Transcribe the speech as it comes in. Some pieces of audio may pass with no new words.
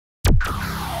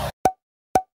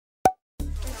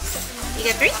You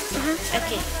got 3?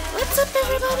 Okay. What's up,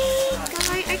 everybody?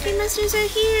 Kawaii Arcade Masters are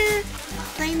here,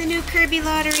 playing the new Kirby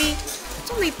lottery.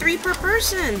 It's only 3 per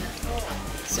person.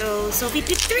 So Sophie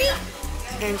picked 3,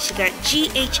 and she got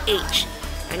GHH.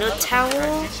 I know towel.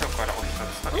 Oh.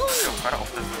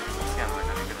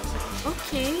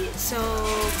 Okay, so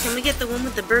can we get the one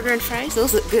with the burger and fries?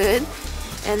 Those look good.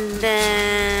 And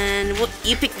then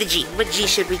you pick the G. What G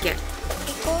should we get?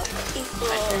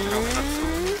 And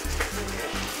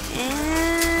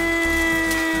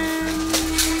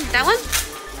that one?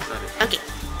 Okay.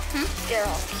 They're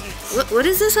all cute. What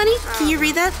is this, honey? Can you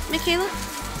read that, Michaela?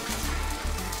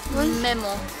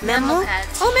 Memo. Memo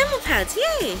pads. Oh, memo pads.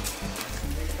 Yay.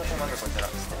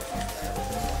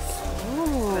 Oh.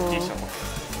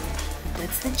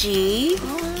 That's the G.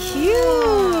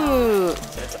 Cute.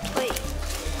 Wait.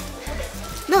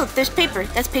 No, there's paper.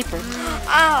 That's paper.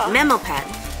 Oh. Memo pad.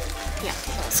 Yeah.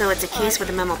 So it's a case with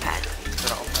a memo pad.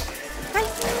 Bye.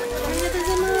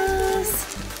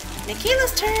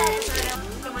 Michaela's turn.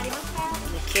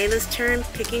 Michaela's turn,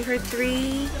 picking her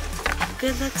 3.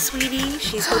 Good luck, sweetie.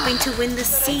 She's hoping to win the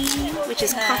C, which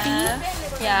is coffee.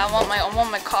 Yeah, I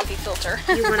want my coffee filter.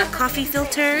 You want a coffee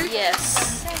filter?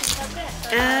 Yes.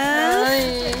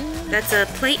 That's a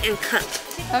plate and cup.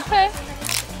 Okay.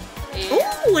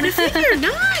 Oh, and a figure.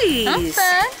 Nice. Not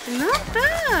bad. Not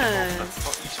bad.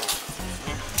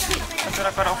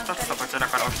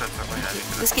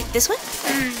 Let's get this one?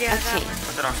 Yeah.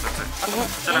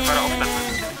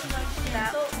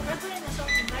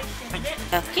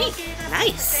 Okay. Okay,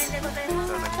 nice.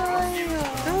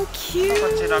 So cute.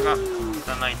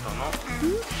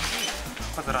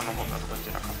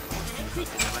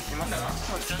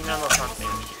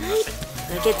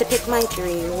 I get to pick my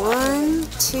 3. 1,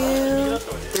 2,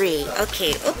 3.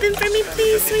 Okay, open for me,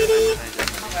 please, sweetie.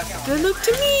 Good luck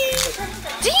to me.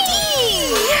 D!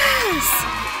 Yes!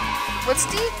 What's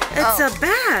D? It's a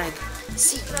bag.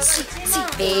 C.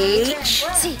 H.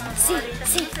 C.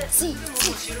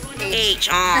 H.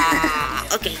 Ah.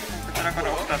 Okay.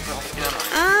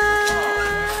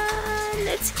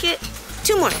 Let's get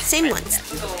 2 more. Same ones.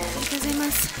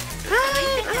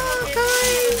 Hi. Oh,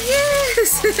 guys.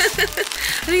 Yes.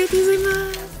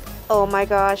 Oh my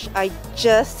gosh. I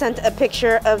just sent a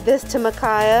picture of this to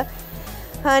Micaiah.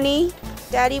 Honey,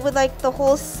 Daddy would like the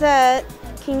whole set.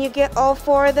 Can you get all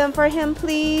 4 of them for him,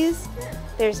 please?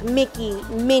 There's Mickey,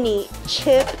 Minnie,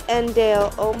 Chip, and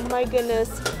Dale. Oh my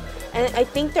goodness. And I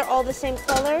think they're all the same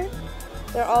color.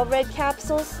 They're all red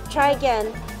capsules. Try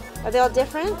again. Are they all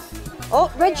different? Oh,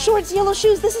 red shorts, yellow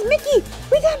shoes. This is Mickey.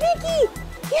 We got Mickey.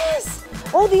 Yes.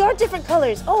 Oh, they are different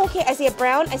colors. Oh, okay. I see a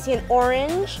brown. I see an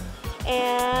orange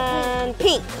and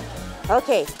pink.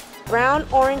 Okay. Brown,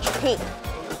 orange, pink.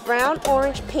 Brown,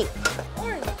 orange, pink.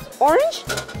 Orange?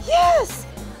 Yes.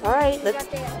 All right,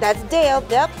 that's Dale.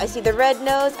 Yep, I see the red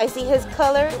nose. I see his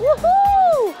color.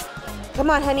 Woohoo! Come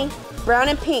on, honey. Brown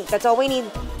and pink. That's all we need.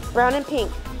 Brown and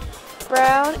pink.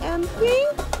 Brown and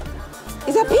pink.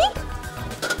 Is that pink?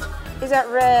 Is that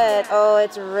red? Oh,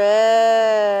 it's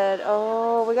red.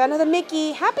 Oh, we got another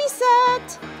Mickey. Happy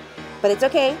set. But it's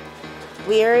okay.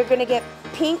 We are going to get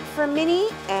pink for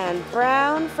Minnie and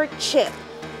brown for Chip.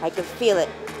 I can feel it.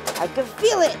 I can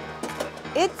feel it.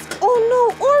 It's, oh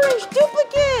no, orange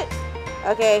duplicate.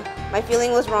 Okay, my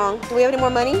feeling was wrong. Do we have any more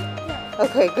money? Yeah.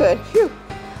 Okay, good. Phew.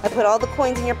 I put all the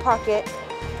coins in your pocket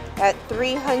at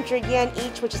 300 yen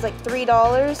each, which is like $3.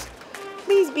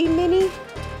 Please be Minnie.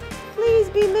 Please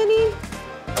be Minnie.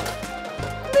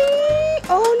 Please.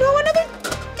 Oh no, another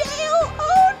Dale.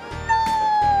 Oh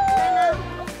no.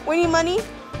 We need money?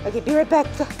 Okay, be right back.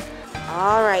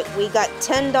 All right, we got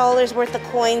 $10 worth of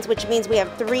coins, which means we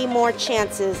have 3 more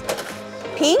chances.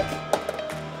 Pink?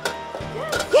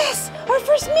 Yes! Our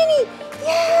first Minnie!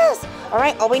 Yes! All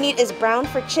right, all we need is brown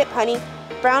for Chip, honey.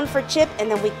 Brown for Chip,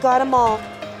 and then we got them all.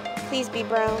 Please be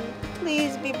brown.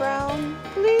 Please be brown.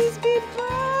 Please be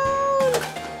brown.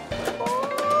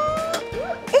 Oh.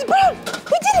 It's brown!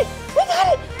 We did it! We got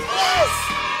it! Yes!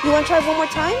 You want to try one more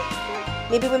time?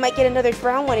 Maybe we might get another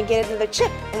brown one and get another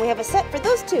Chip, and we have a set for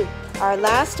those 2. Our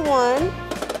last one.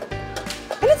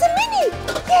 And it's a Minnie!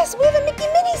 Yes, we have a Mickey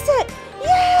Minnie set! Yay! Oh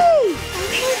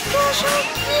my gosh, how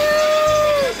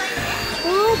cute!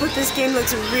 Oh, but this game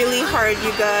looks really hard,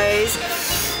 you guys.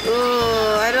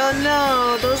 Oh, I don't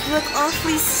know. Those look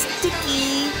awfully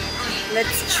sticky.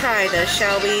 Let's try this,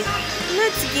 shall we?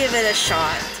 Let's give it a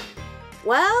shot.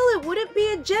 Well, it wouldn't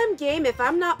be a gem game if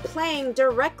I'm not playing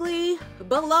directly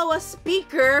below a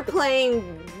speaker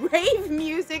playing rave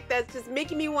music that's just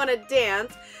making me want to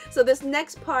dance. So this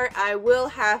next part I will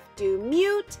have to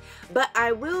mute, but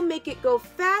I will make it go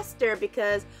faster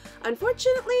because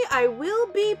unfortunately I will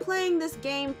be playing this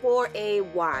game for a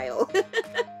while.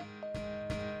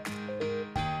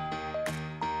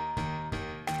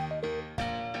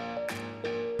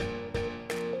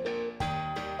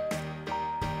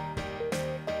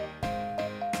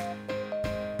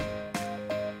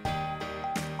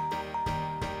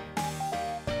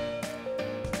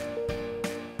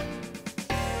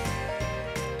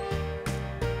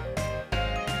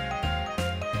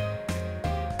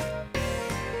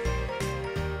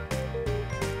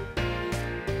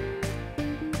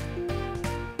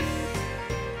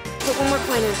 Put one more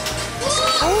coin in.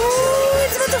 Oh,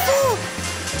 it's about to fall!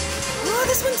 Oh,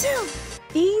 this one too!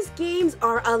 These games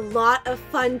are a lot of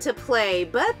fun to play,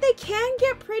 but they can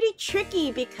get pretty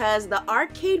tricky because the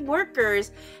arcade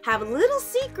workers have little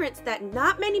secrets that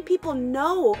not many people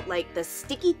know, like the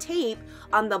sticky tape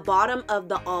on the bottom of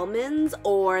the almonds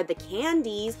or the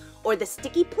candies or the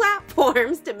sticky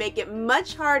platforms to make it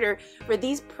much harder for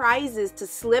these prizes to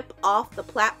slip off the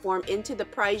platform into the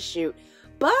prize chute.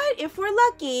 But if we're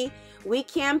lucky, we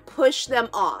can push them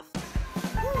off.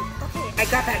 Okay, I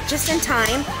got that just in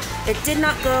time. It did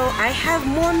not go. I have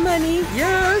more money.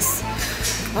 Yes!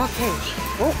 Okay.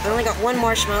 Oh, I only got one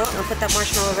marshmallow. I'll put that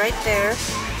marshmallow right there.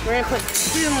 We're gonna put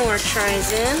 2 more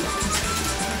tries in.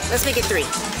 Let's make it 3.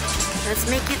 Let's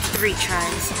make it 3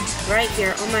 tries. Right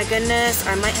here. Oh my goodness.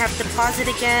 I might have to pause it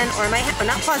again. Or I might have,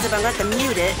 not pause it, but I'm gonna have to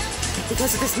mute it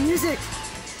because of this music.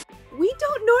 We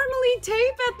don't normally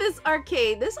tape at this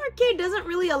arcade. This arcade doesn't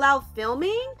really allow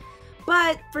filming,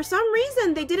 but for some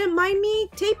reason they didn't mind me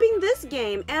taping this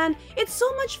game, and it's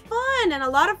so much fun and a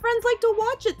lot of friends like to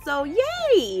watch it, so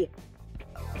yay!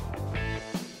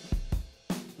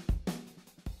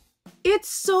 It's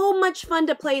so much fun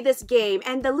to play this game,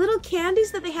 and the little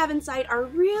candies that they have inside are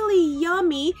really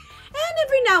yummy, and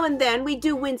every now and then we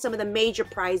do win some of the major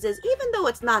prizes. Even though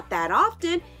it's not that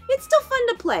often, it's still fun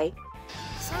to play.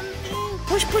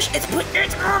 Push, push, it's moving!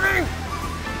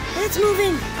 It's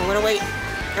moving! I'm gonna wait.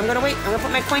 I'm gonna put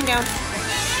my coin down.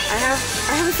 I have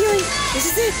a feeling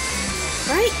this is it.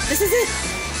 Right? This is it.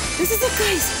 This is it,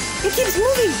 guys. It keeps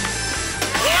moving.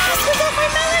 Yes, we got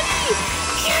my melody!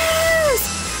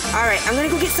 Yes! Alright, I'm gonna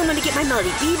go get someone to get my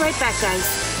melody. Be right back, guys.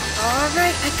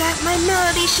 Alright, I got my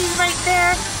melody. She's right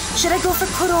there. Should I go for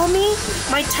Kuromi?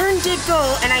 My turn did go,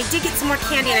 and I did get some more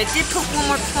candy, and I did put 1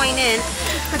 more coin in.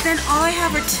 But then all I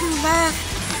have are 2 left.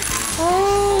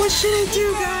 Oh, what should I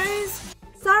do, guys?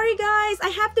 Sorry, guys. I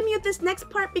have to mute this next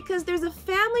part because there's a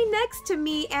family next to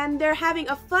me, and they're having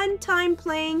a fun time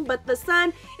playing, but the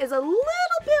sun is a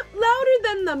little bit louder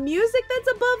than the music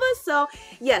that's above us. So,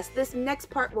 yes, this next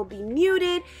part will be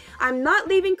muted. I'm not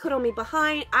leaving Kuromi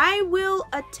behind. I will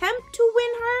attempt to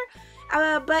win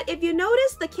her. But if you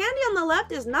notice, the candy on the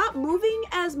left is not moving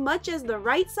as much as the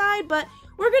right side, but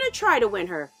we're gonna try to win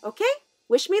her, okay?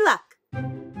 Wish me luck.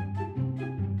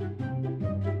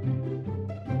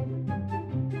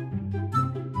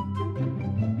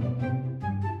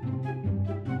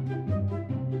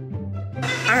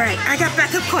 Alright, I got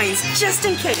backup coins, just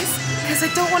in case, because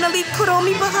I don't want to leave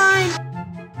Kuromi behind.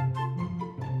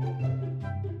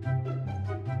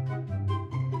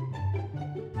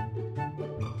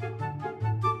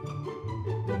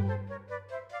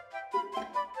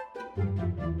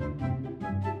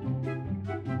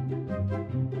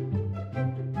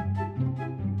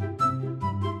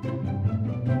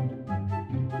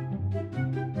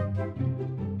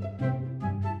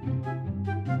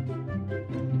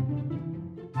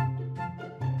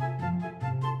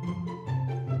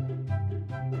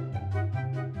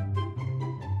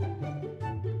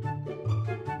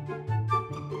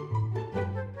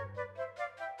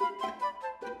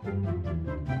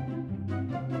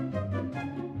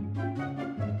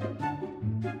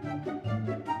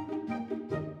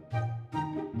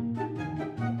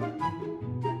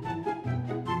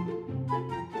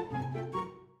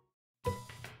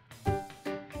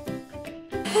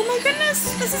 Oh my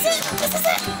goodness! This is it! This is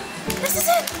it! This is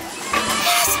it!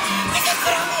 Yes! I got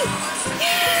Kuromi!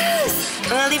 Yes! I'm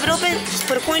gonna leave it open. Just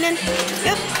put a coin in.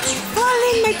 Yep. Fall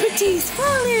in, my pretties!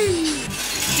 Fall in!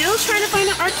 Still trying to find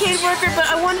an arcade worker, but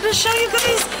I wanted to show you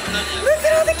guys. Look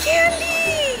at all the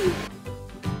candy!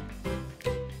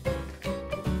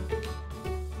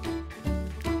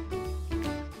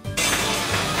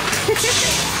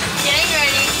 Getting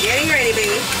ready. Getting ready,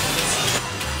 baby.